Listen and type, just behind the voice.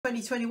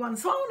2021.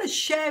 So I want to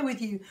share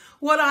with you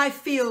what I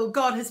feel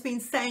God has been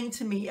saying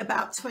to me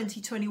about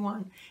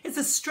 2021. It's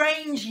a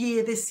strange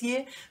year this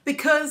year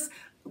because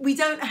we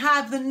don't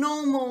have the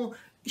normal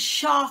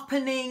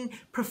sharpening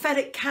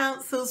prophetic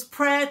counsels,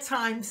 prayer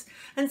times.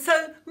 And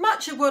so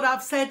much of what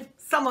I've said,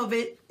 some of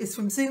it is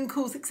from Zoom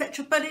calls,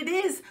 etc. But it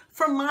is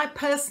from my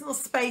personal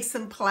space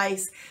and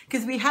place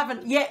because we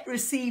haven't yet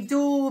received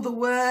all the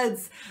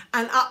words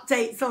and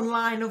updates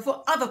online of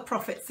what other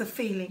prophets are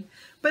feeling.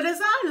 But as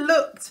I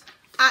looked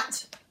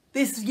at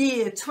this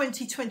year,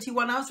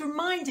 2021, I was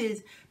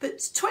reminded that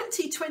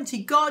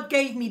 2020, God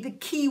gave me the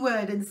key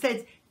word and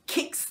said,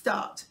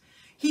 kickstart.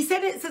 He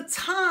said it's a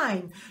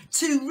time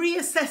to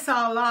reassess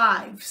our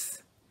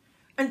lives.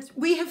 And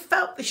we have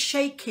felt the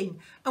shaking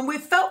and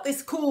we've felt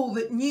this call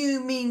that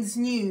new means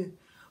new.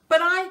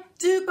 But I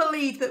do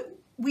believe that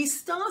we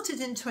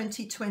started in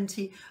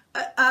 2020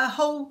 a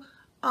whole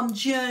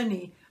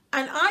journey.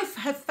 And I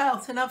have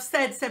felt, and I've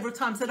said several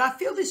times, that I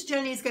feel this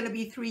journey is going to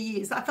be 3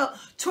 years. I felt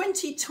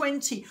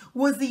 2020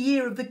 was the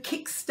year of the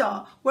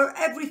kickstart where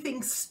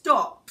everything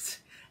stopped.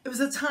 It was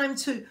a time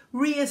to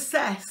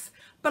reassess.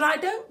 But I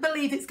don't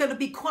believe it's going to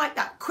be quite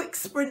that quick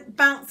sprint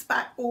bounce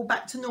back or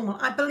back to normal.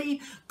 I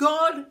believe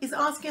God is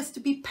asking us to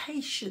be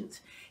patient.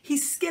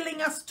 He's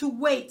skilling us to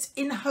wait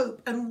in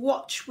hope and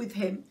watch with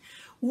him.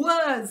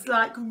 Words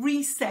like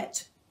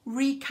reset,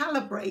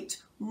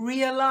 recalibrate,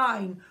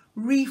 realign,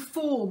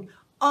 reform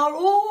are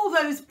all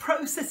those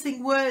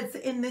processing words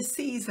in this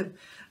season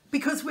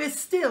because we're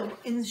still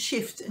in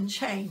shift and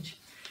change.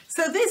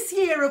 So this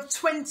year of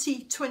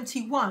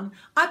 2021,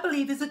 I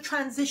believe, is a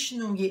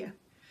transitional year.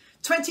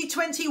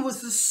 2020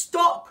 was the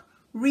stop,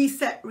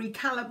 reset,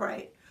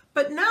 recalibrate.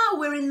 But now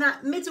we're in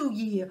that middle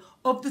year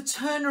of the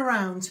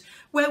turnaround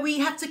where we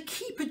have to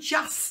keep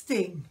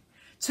adjusting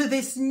to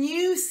this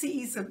new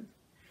season.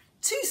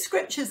 Two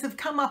scriptures have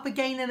come up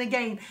again and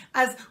again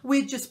as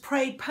we've just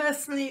prayed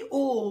personally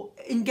or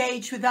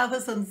engaged with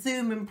others on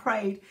Zoom and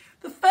prayed.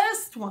 The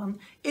first one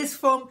is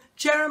from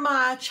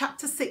Jeremiah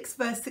chapter 6,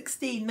 verse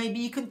 16. Maybe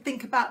you can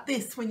think about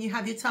this when you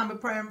have your time of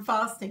prayer and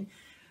fasting.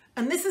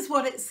 And this is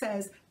what it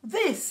says.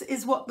 This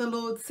is what the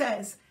Lord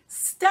says.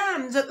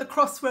 Stand at the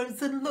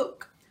crossroads and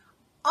look.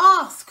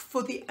 Ask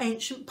for the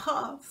ancient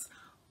paths.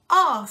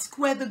 Ask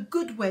where the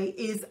good way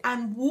is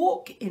and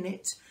walk in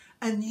it,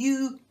 and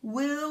you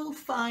will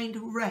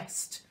find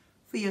rest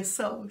for your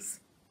souls.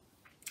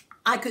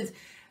 I could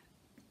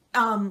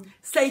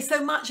say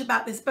so much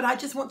about this, but I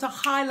just want to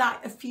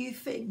highlight a few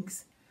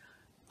things.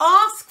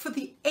 Ask for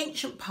the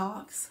ancient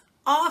paths.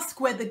 Ask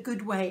where the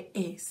good way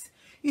is.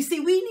 You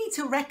see, we need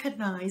to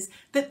recognize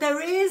that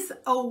there is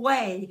a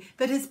way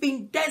that has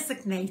been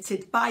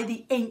designated by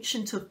the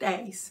Ancient of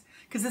Days.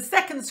 Because the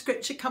second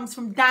scripture comes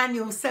from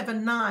Daniel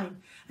 7:9.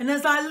 And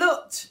as I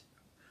looked,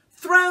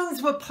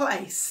 thrones were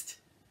placed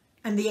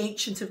and the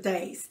Ancient of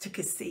Days took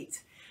his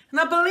seat. And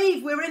I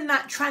believe we're in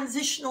that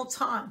transitional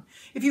time.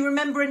 If you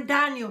remember in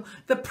Daniel,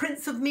 the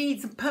Prince of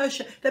Medes and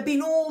Persia, there'd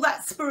been all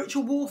that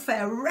spiritual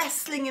warfare,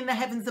 wrestling in the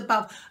heavens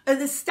above,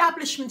 an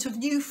establishment of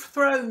new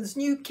thrones,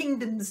 new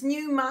kingdoms,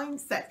 new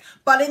mindsets.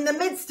 But in the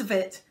midst of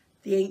it,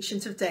 the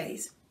Ancient of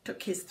Days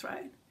took his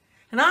throne.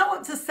 And I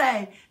want to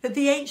say that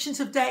the Ancient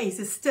of Days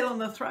is still on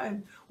the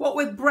throne. What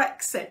with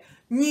Brexit,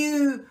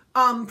 new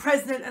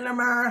president in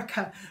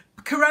America,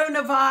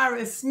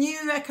 coronavirus,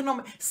 new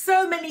economic,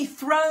 so many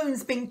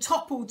thrones being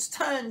toppled,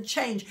 turned,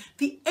 changed.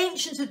 The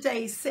Ancient of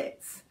Days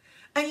sits.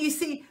 And you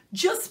see,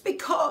 just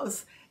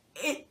because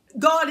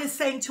God is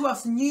saying to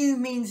us new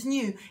means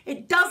new,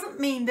 it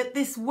doesn't mean that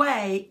this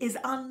way is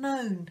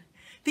unknown.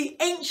 The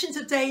Ancient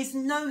of Days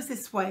knows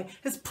this way,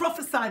 has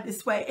prophesied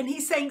this way, and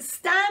he's saying,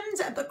 stand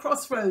at the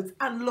crossroads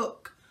and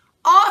look.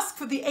 Ask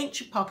for the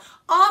ancient path.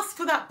 Ask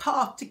for that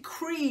path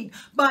decreed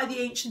by the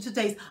Ancient of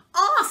Days.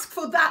 Ask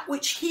for that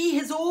which he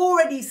has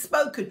already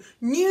spoken,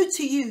 new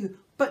to you,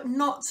 but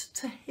not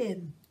to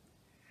him.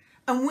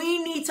 And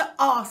we need to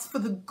ask for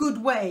the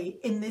good way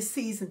in this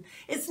season.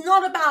 It's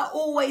not about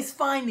always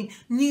finding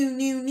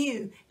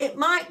new. It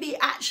might be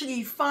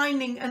actually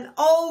finding an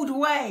old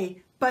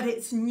way, but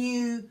it's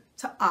new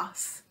to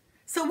us.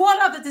 So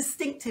what are the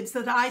distinctives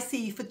that I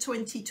see for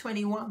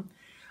 2021?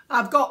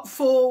 I've got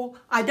 4.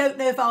 I don't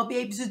know if I'll be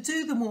able to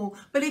do them all.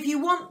 But if you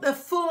want the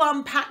full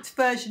unpacked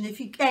version, if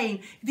you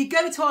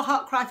go to our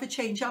Heart Cry for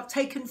Change, I've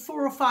taken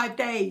 4 or 5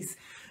 days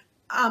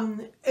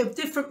of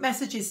different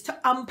messages to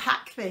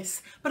unpack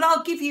this. But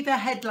I'll give you the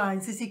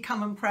headlines as you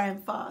come and pray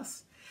and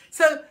fast.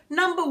 So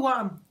number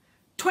 1,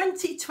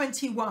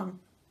 2021,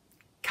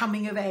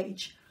 coming of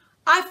age.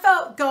 I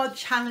felt God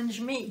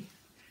challenge me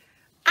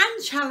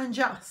and challenge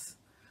us.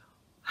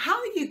 How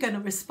are you going to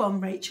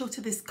respond, Rachel, to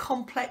this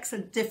complex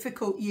and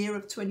difficult year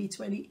of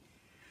 2020?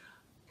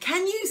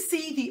 Can you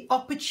see the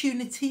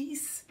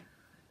opportunities?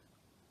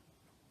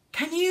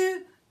 Can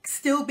you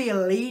still be a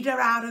leader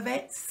out of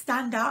it?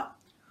 Stand up?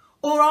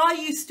 Or are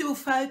you still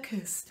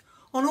focused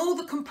on all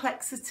the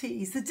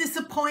complexities, the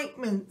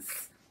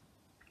disappointments,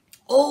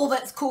 all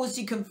that's caused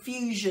you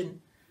confusion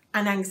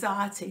and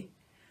anxiety?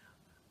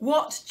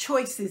 What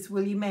choices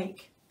will you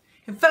make?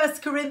 In 1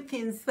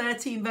 Corinthians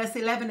 13 verse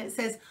 11 it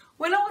says,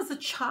 when I was a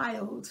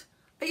child,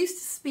 I used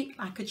to speak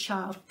like a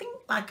child, think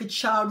like a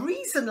child,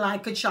 reason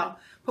like a child.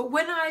 But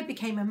when I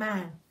became a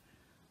man,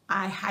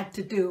 I had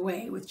to do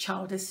away with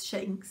childish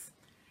things.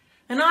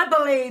 And I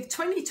believe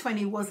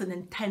 2020 was an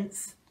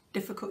intense,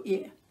 difficult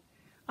year.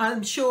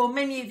 I'm sure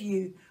many of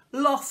you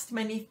lost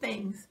many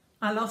things.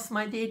 I lost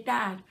my dear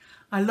dad.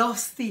 I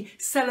lost the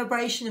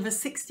celebration of a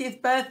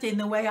 60th birthday in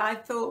the way I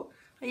thought.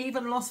 I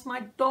even lost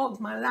my dog,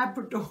 my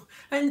Labrador.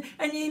 And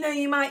you know,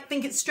 you might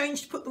think it's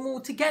strange to put them all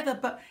together,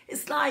 but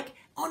it's like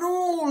on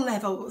all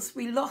levels,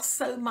 we lost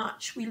so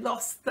much. We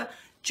lost the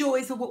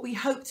joys of what we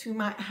hoped we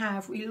might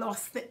have. We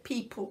lost the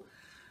people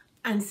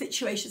and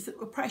situations that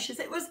were precious.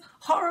 It was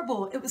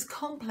horrible. It was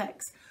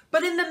complex.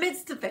 But in the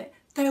midst of it,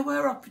 there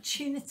were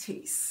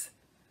opportunities.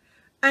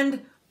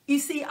 And you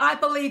see, I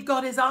believe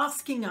God is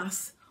asking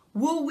us,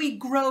 will we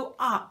grow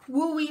up?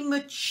 Will we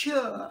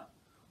mature?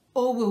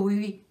 Or will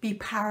we be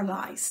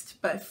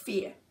paralyzed by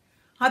fear?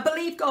 I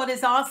believe God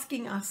is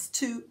asking us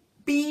to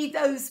be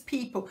those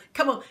people,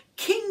 come on,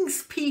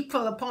 King's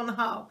people upon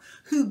Hull,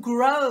 who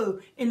grow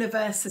in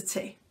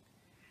adversity.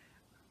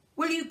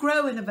 Will you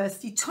grow in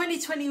adversity?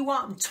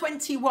 2021,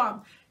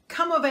 21,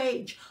 come of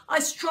age. I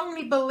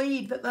strongly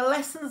believe that the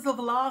lessons of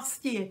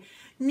last year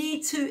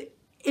need to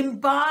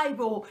imbibe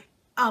or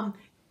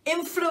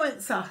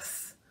influence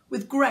us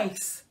with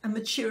grace and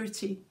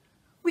maturity.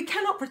 We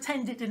cannot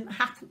pretend it didn't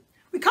happen.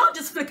 We can't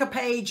just flick a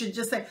page and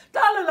just say,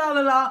 la, la, la,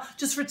 la, la,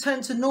 just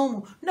return to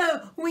normal.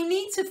 No, we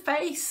need to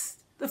face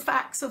the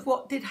facts of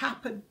what did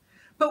happen.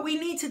 But we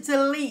need to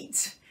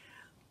delete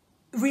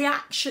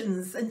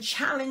reactions and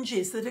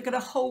challenges that are going to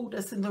hold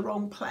us in the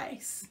wrong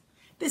place.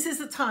 This is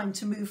the time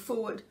to move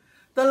forward.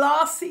 The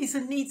last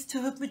season needs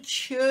to have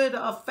matured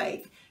our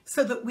faith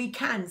so that we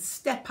can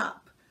step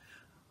up.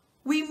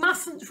 We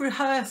mustn't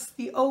rehearse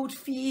the old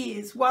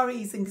fears,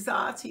 worries,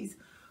 anxieties.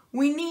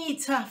 We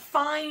need to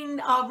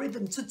find our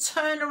rhythm to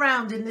turn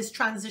around in this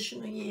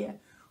transitional year.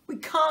 We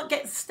can't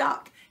get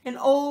stuck in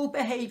old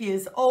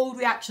behaviours, old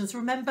reactions.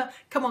 Remember,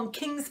 come on,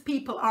 King's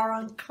people are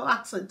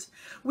uncluttered.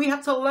 We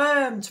have to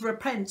learn to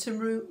repent and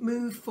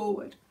move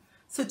forward.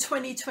 So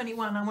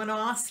 2021, I want to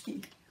ask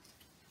you,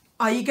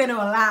 are you going to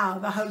allow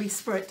the Holy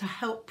Spirit to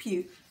help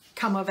you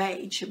come of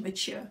age and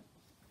mature?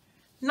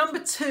 Number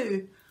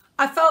 2,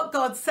 I felt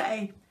God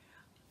say,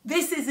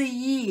 this is a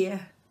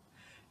year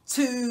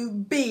to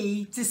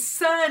be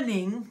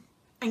discerning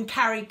and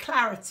carry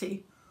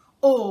clarity,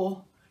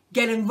 or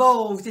get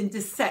involved in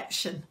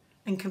deception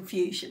and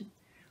confusion.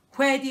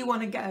 Where do you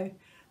want to go?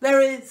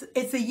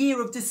 It's a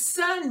year of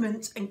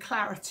discernment and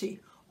clarity,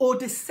 or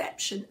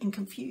deception and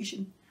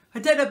confusion. I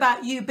don't know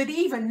about you, but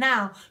even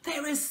now,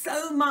 there is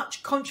so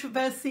much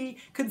controversy,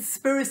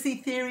 conspiracy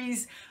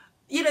theories.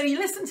 You know, you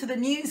listen to the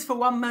news for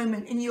one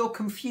moment and you're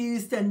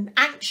confused and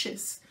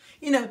anxious.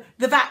 You know,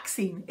 the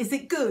vaccine, is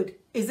it good?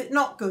 Is it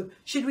not good?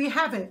 Should we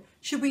have it?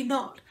 Should we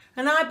not?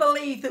 And I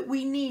believe that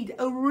we need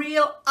a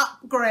real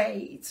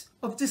upgrade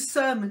of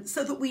discernment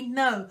so that we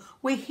know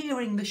we're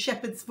hearing the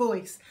shepherd's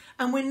voice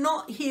and we're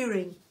not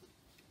hearing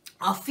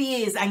our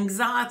fears,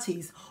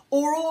 anxieties,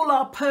 or all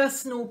our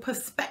personal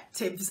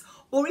perspectives,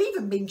 or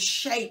even being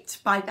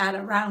shaped by that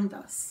around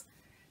us.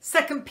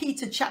 2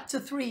 Peter chapter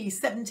 3,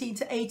 17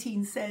 to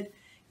 18 said,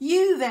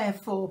 you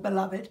therefore,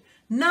 beloved,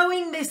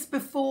 knowing this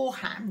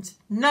beforehand,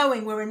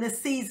 knowing we're in a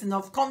season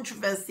of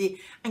controversy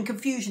and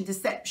confusion,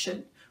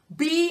 deception,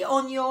 be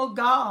on your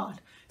guard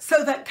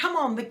so that, come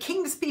on, the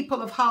King's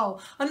people of Hull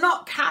are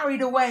not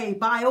carried away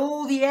by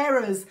all the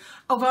errors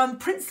of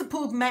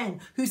unprincipled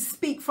men who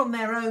speak from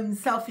their own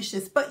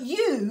selfishness, but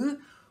you,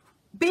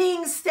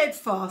 being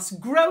steadfast,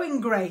 grow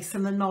in grace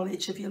and the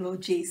knowledge of your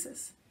Lord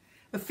Jesus.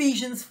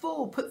 Ephesians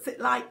 4 puts it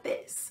like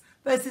this,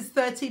 verses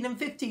 13 and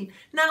 15.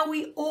 Now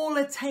we all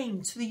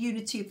attain to the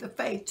unity of the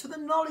faith, to the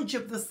knowledge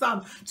of the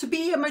Son, to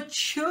be a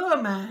mature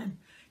man,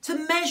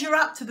 to measure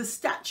up to the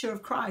stature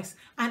of Christ.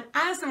 And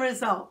as a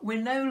result,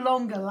 we're no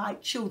longer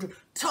like children,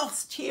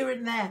 tossed here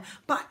and there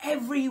by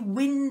every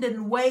wind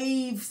and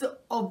waves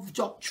of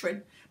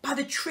doctrine, by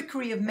the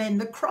trickery of men,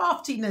 the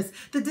craftiness,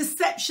 the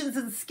deceptions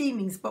and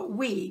schemings, but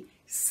we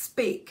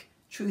speak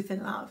truth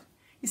in love.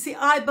 You see,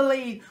 I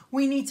believe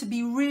we need to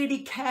be really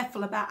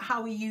careful about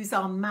how we use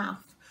our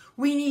mouth.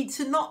 We need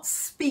to not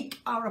speak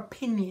our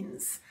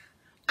opinions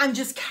and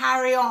just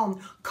carry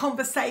on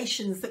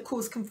conversations that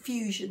cause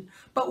confusion.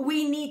 But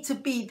we need to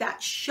be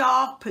that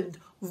sharpened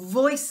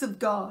voice of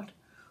God.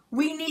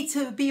 We need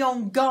to be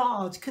on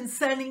guard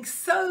concerning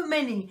so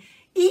many,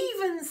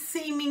 even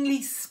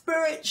seemingly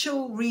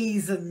spiritual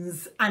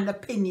reasons and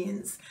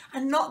opinions,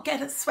 and not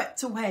get us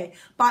swept away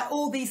by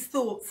all these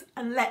thoughts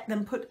and let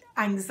them put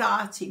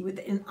anxiety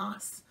within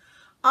us.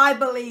 I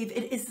believe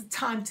it is the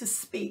time to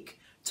speak,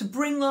 to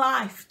bring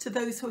life to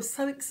those who are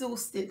so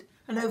exhausted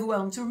and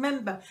overwhelmed.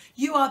 Remember,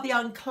 you are the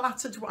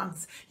uncluttered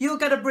ones. You're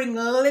going to bring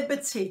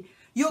liberty.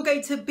 You're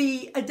going to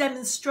be a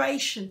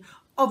demonstration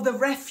of the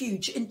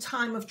refuge in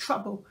time of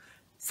trouble.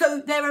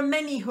 So there are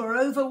many who are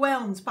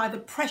overwhelmed by the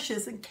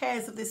pressures and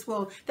cares of this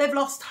world. They've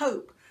lost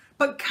hope.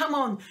 But come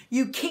on,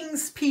 you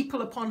king's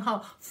people upon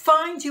her,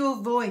 find your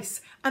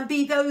voice and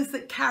be those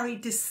that carry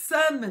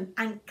discernment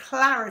and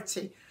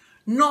clarity,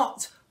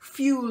 not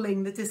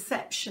fueling the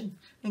deception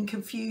and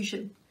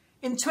confusion.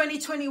 In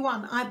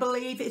 2021, I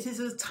believe it is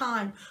a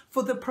time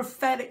for the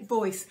prophetic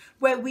voice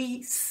where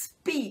we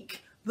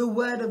speak the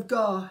word of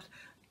God,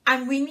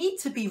 and we need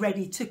to be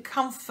ready to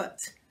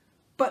comfort,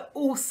 but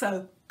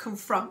also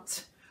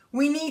confront.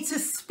 We need to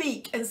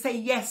speak and say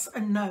yes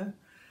and no.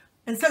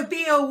 And so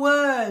be a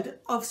word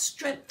of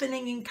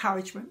strengthening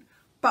encouragement,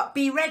 but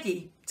be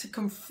ready to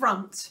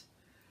confront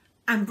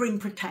and bring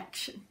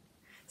protection.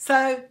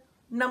 So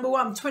number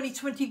one,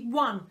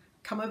 2021,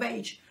 come of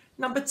age.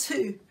 Number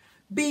two,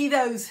 be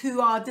those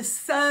who are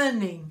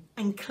discerning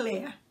and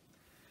clear.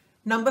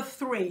 Number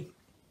three,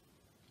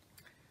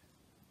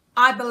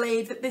 I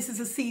believe that this is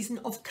a season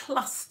of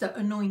cluster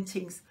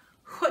anointings.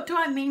 What do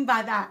I mean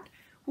by that?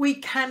 We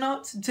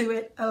cannot do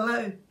it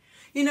alone.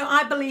 You know,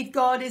 I believe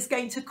God is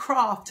going to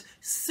craft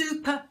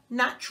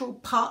supernatural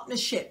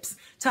partnerships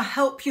to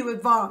help you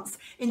advance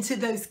into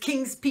those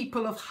king's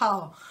people of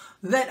Hull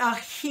that are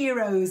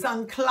heroes,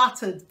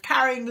 uncluttered,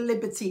 carrying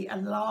liberty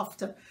and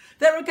laughter.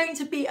 There are going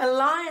to be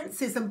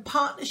alliances and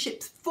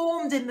partnerships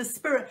formed in the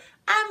spirit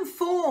and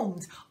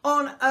formed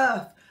on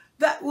earth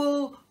that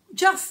will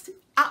just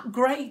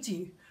upgrade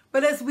you.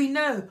 But as we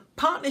know,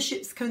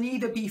 partnerships can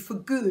either be for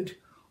good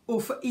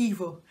or for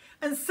evil.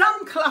 And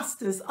some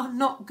clusters are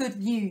not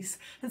good news.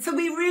 And so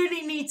we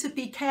really need to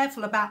be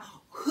careful about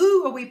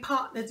who are we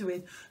partnered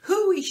with,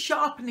 who are we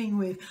sharpening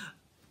with,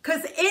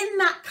 because in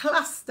that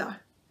cluster,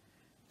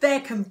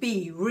 there can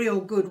be real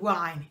good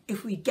wine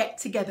if we get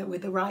together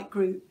with the right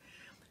group.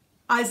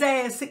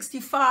 Isaiah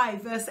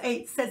 65 verse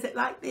 8 says it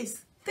like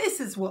this.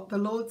 This is what the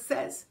Lord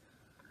says.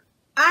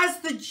 As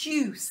the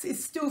juice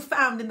is still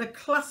found in the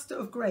cluster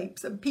of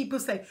grapes and people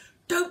say,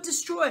 don't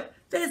destroy it,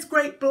 there's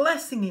great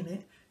blessing in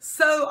it.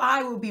 So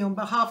I will be on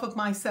behalf of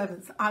my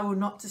servants. I will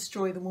not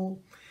destroy them all.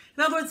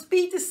 In other words,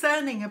 be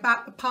discerning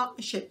about the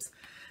partnerships.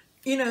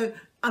 You know,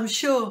 I'm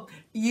sure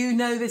you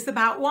know this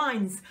about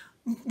wines.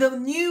 The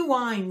new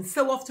wines,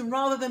 so often,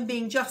 rather than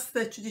being just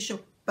the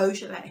traditional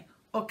Beaujolais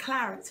or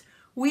Claret,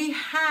 we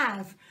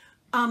have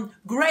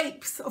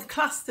grapes of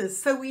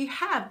clusters. So we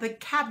have the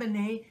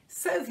Cabernet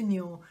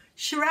Sauvignon,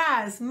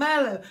 Shiraz,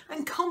 Merlot,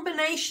 and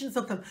combinations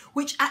of them,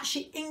 which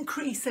actually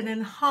increase and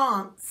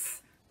enhance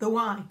the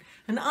wine.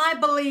 And I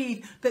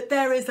believe that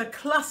there is a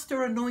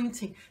cluster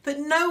anointing, that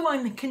no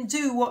one can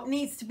do what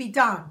needs to be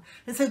done.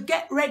 And so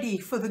get ready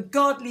for the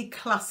godly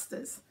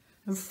clusters.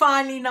 And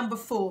finally, number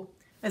four,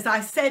 as I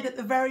said at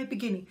the very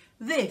beginning,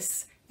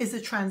 this is a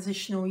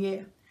transitional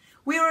year.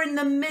 We are in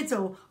the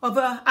middle of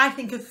I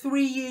think a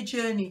 3-year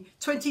journey.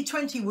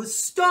 2020 was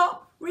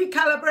stop,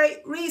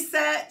 recalibrate,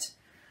 reset,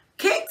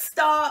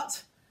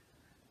 kickstart.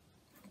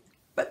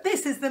 But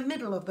this is the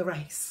middle of the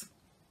race.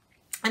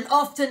 And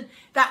often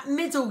that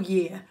middle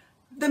year,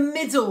 the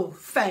middle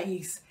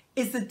phase,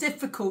 is the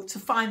difficult to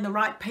find the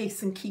right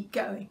pace and keep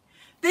going.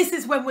 This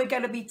is when we're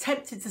going to be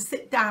tempted to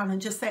sit down and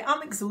just say,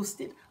 I'm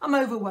exhausted, I'm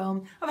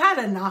overwhelmed, I've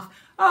had enough,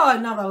 oh,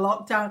 another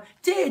lockdown,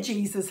 dear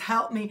Jesus,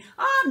 help me,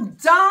 I'm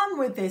done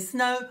with this.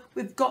 No,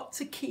 we've got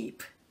to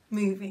keep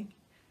moving.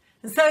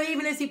 And so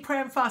even as you pray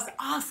and fast,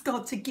 ask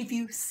God to give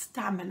you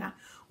stamina.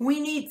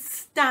 We need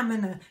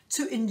stamina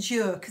to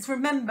endure, because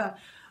remember,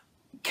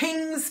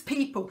 king's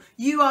people,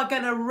 you are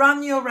going to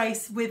run your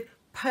race with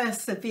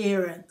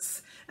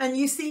perseverance. And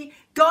you see,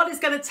 God is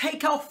going to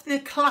take off the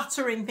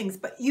cluttering things,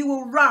 but you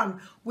will run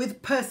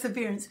with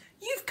perseverance.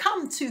 You've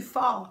come too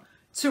far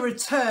to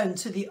return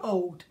to the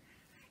old.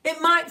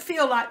 It might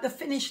feel like the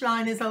finish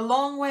line is a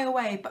long way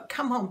away, but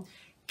come on,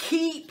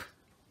 keep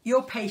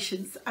your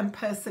patience and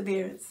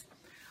perseverance.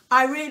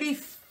 I really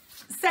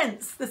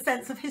sense the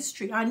sense of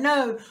history. I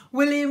know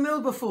William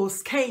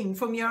Wilberforce came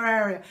from your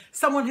area,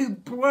 someone who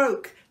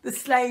broke the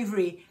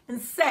slavery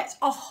and set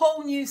a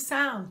whole new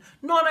sound,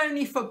 not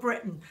only for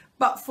Britain,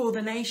 but for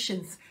the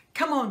nations.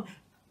 Come on,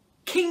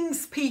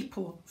 king's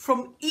people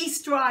from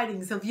East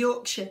Ridings of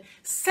Yorkshire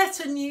set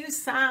a new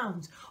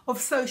sound of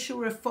social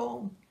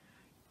reform.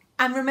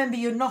 And remember,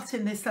 you're not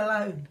in this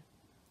alone.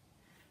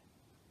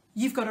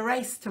 You've got a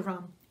race to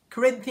run.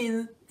 1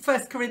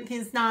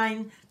 Corinthians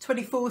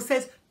 9:24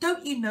 says,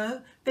 don't you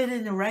know that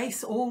in a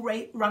race all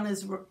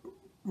runners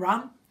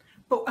run,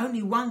 but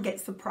only one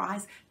gets the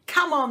prize?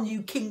 Come on,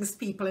 you king's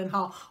people in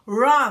Hull,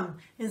 run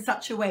in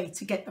such a way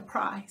to get the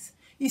prize.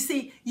 You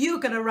see, you're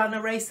going to run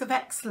a race of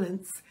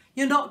excellence.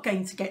 You're not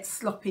going to get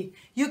sloppy.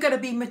 You're going to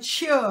be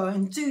mature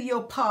and do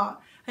your part.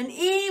 And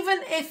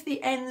even if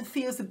the end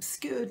feels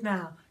obscured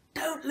now,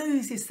 don't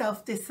lose your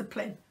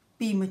self-discipline.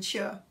 Be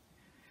mature.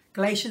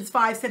 Galatians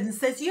 5:7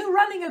 says, you're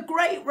running a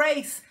great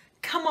race.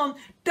 Come on,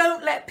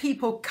 don't let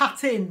people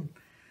cut in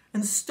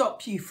and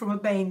stop you from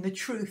obeying the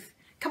truth.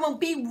 Come on,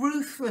 be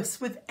ruthless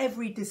with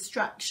every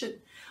distraction.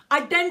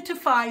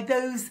 Identify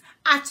those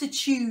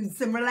attitudes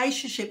and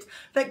relationships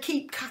that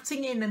keep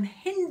cutting in and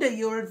hinder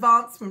your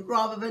advancement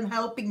rather than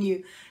helping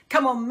you.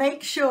 Come on,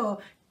 make sure,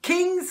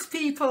 king's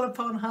people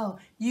upon Hull,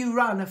 you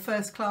run a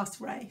first-class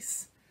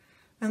race.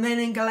 And then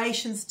in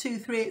Galatians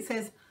 2:3 it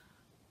says,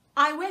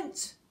 I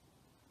went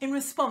in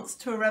response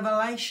to a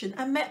revelation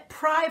and met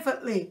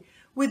privately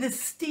with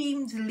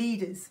esteemed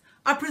leaders.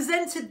 I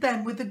presented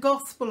them with the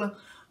gospel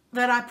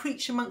that I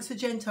preach amongst the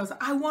Gentiles.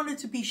 I wanted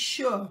to be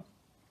sure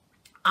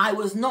I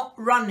was not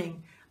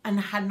running and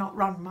had not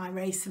run my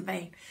race in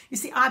vain. You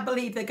see, I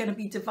believe they're going to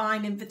be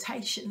divine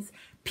invitations,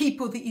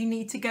 people that you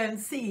need to go and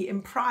see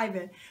in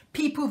private,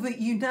 people that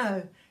you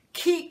know.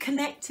 Keep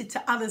connected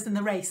to others in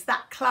the race,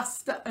 that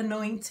cluster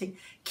anointing.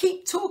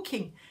 Keep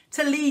talking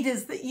to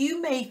leaders that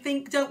you may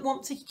think don't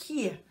want to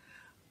hear.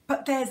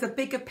 But there's a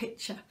bigger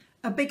picture,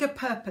 a bigger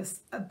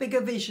purpose, a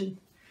bigger vision.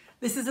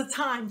 This is a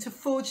time to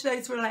forge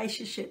those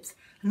relationships.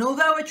 And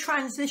although a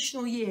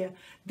transitional year,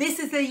 this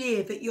is a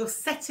year that you're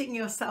setting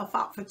yourself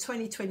up for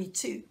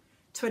 2022.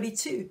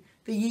 22,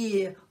 the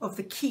year of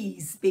the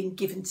keys being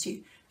given to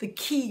you, the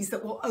keys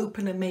that will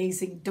open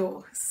amazing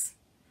doors.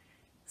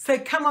 So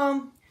come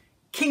on,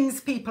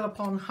 King's people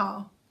upon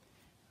Hull,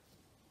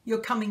 you're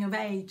coming of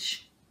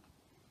age.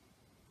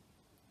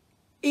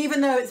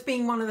 Even though it's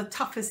been one of the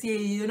toughest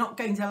years, you're not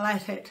going to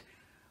let it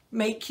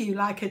make you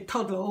like a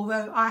toddler.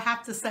 Although I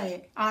have to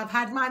say, I've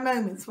had my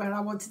moments where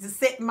I wanted to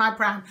sit in my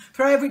pram,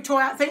 throw every toy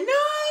out and say, no,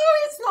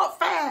 it's not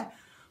fair.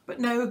 But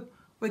no,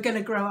 we're going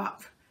to grow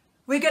up.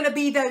 We're going to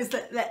be those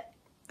that let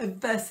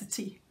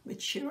adversity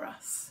mature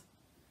us.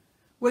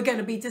 We're going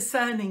to be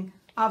discerning.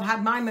 I've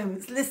had my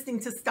moments listening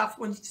to stuff,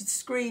 wanting to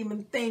scream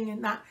and thing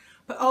and that.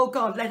 But oh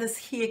God, let us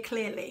hear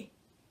clearly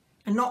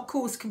and not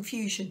cause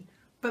confusion,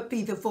 but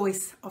be the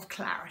voice of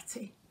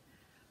clarity.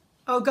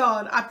 Oh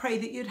God, I pray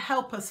that you'd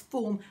help us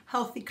form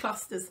healthy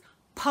clusters,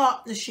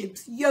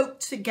 partnerships,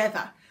 yoked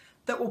together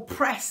that will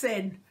press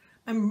in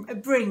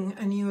and bring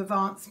a new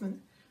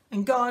advancement.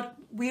 And God,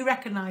 we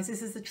recognize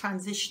this is a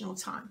transitional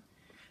time.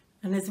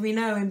 And as we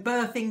know, in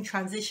birthing,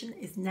 transition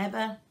is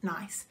never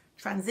nice.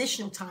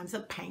 Transitional times are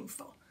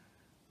painful.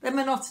 They're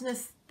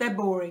monotonous, they're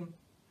boring.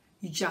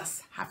 You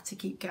just have to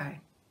keep going.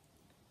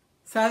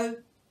 So,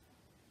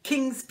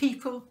 King's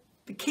people,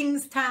 the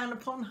King's town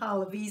upon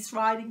Hull of East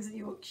Ridings in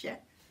Yorkshire,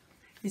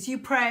 as you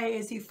pray,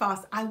 as you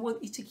fast, I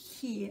want you to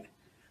hear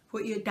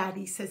what your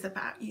daddy says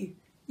about you.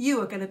 You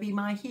are going to be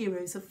my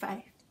heroes of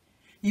faith.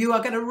 You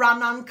are going to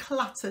run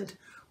uncluttered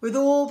with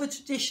all the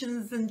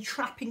traditions and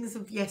trappings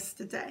of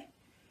yesterday.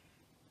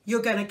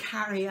 You're going to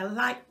carry a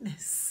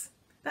lightness.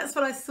 That's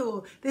what I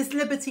saw. This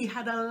liberty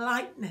had a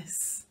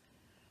lightness,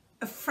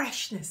 a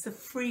freshness, a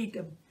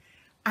freedom,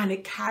 and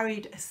it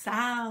carried a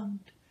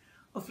sound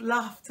of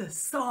laughter,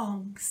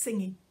 song,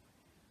 singing.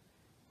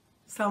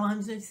 Psalm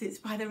 106,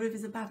 by the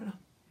rivers of Babylon,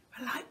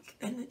 we're like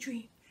in the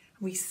dream.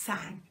 And we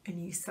sang a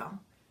new song.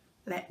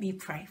 Let me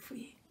pray for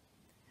you.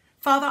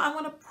 Father, I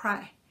want to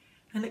pray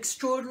an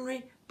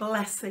extraordinary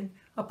blessing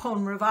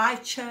upon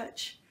Revive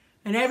Church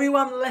and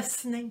everyone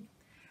listening,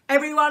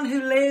 everyone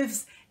who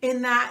lives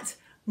in that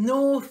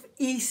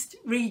northeast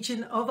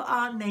region of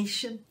our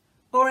nation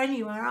or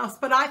anywhere else.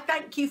 But I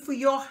thank you for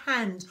your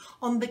hand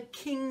on the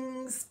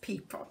King's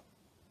people,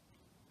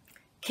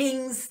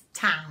 King's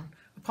town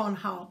upon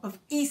Hull of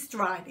East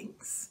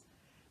Ridings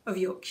of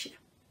Yorkshire.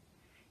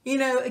 You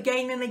know,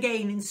 again and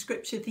again in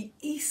scripture, the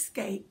east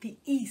gate, the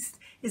east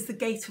is the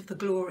gate of the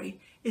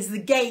glory, is the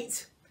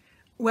gate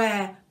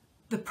where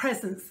the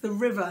presence, the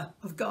river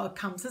of God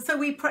comes. And so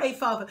we pray,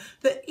 Father,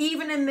 that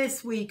even in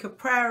this week of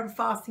prayer and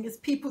fasting, as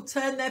people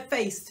turn their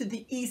face to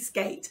the east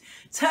gate,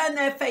 turn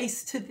their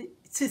face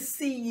to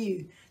see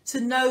you, to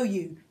know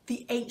you,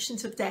 the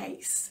Ancient of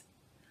Days,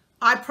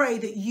 I pray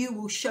that you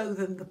will show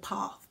them the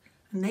path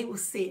and they will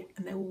see it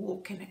and they will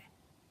walk in it.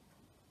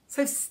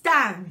 So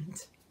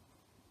stand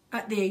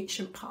at the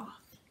ancient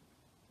path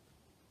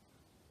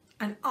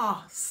and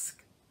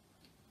ask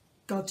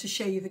God to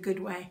show you the good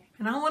way.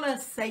 And I want to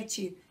say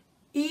to you,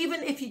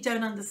 even if you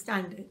don't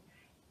understand it,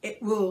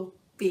 it will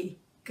be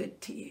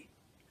good to you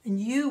and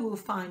you will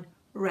find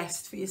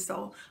rest for your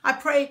soul. I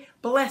pray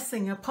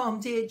blessing upon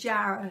dear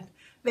Jarrod,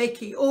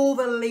 Vicky, all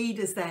the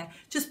leaders there.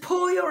 Just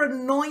pour your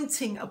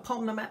anointing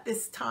upon them at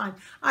this time.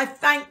 I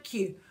thank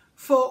you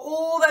for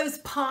all those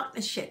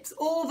partnerships,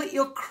 all that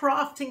you're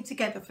crafting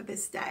together for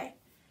this day.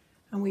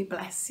 And we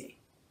bless you.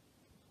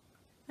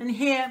 And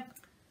here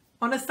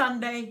on a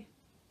Sunday,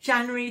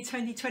 January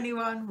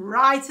 2021,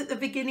 right at the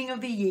beginning of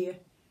the year,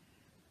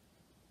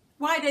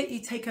 why don't you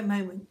take a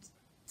moment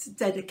to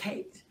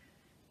dedicate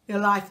your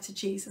life to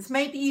Jesus?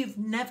 Maybe you've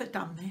never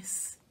done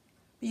this,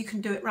 but you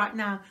can do it right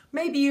now.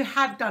 Maybe you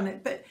have done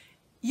it, but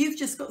you've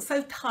just got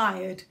so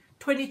tired.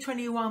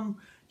 2021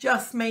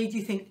 just made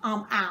you think,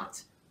 I'm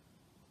out.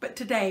 But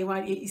today,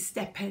 why don't you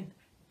step in?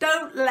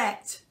 Don't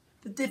let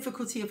the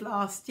difficulty of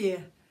last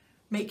year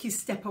make you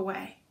step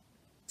away.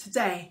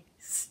 Today,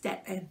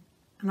 step in.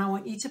 And I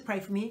want you to pray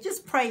for me.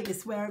 Just pray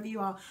this wherever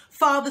you are.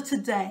 Father,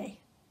 today,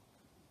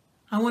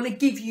 I want to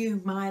give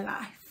you my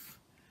life.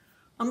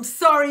 I'm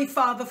sorry,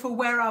 Father, for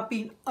where I've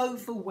been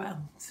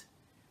overwhelmed.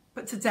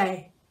 But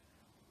today,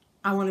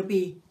 I want to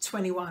be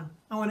 21.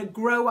 I want to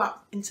grow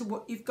up into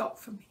what you've got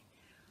for me.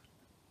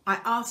 I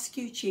ask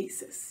you,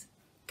 Jesus,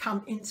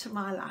 come into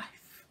my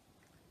life.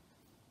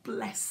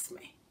 bless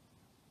me.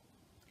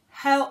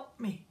 Help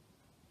me.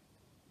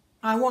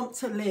 I want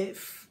to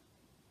live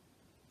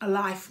a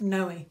life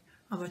knowing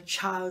I'm a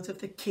child of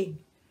the King.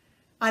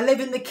 I live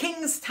in the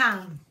King's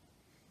town,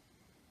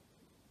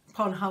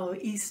 upon Hull,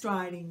 East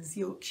Ridings,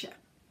 Yorkshire,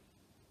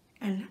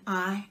 and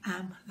I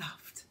am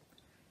loved.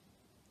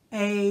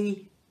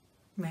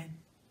 Amen.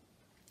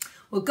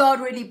 Well,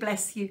 God really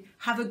bless you.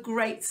 Have a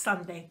great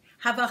Sunday.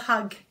 Have a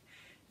hug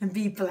and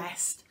be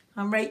blessed.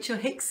 I'm Rachel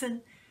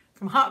Hickson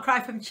from Heart Cry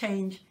from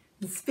Change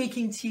and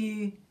speaking to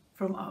you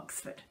from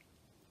Oxford.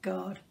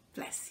 God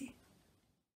bless you.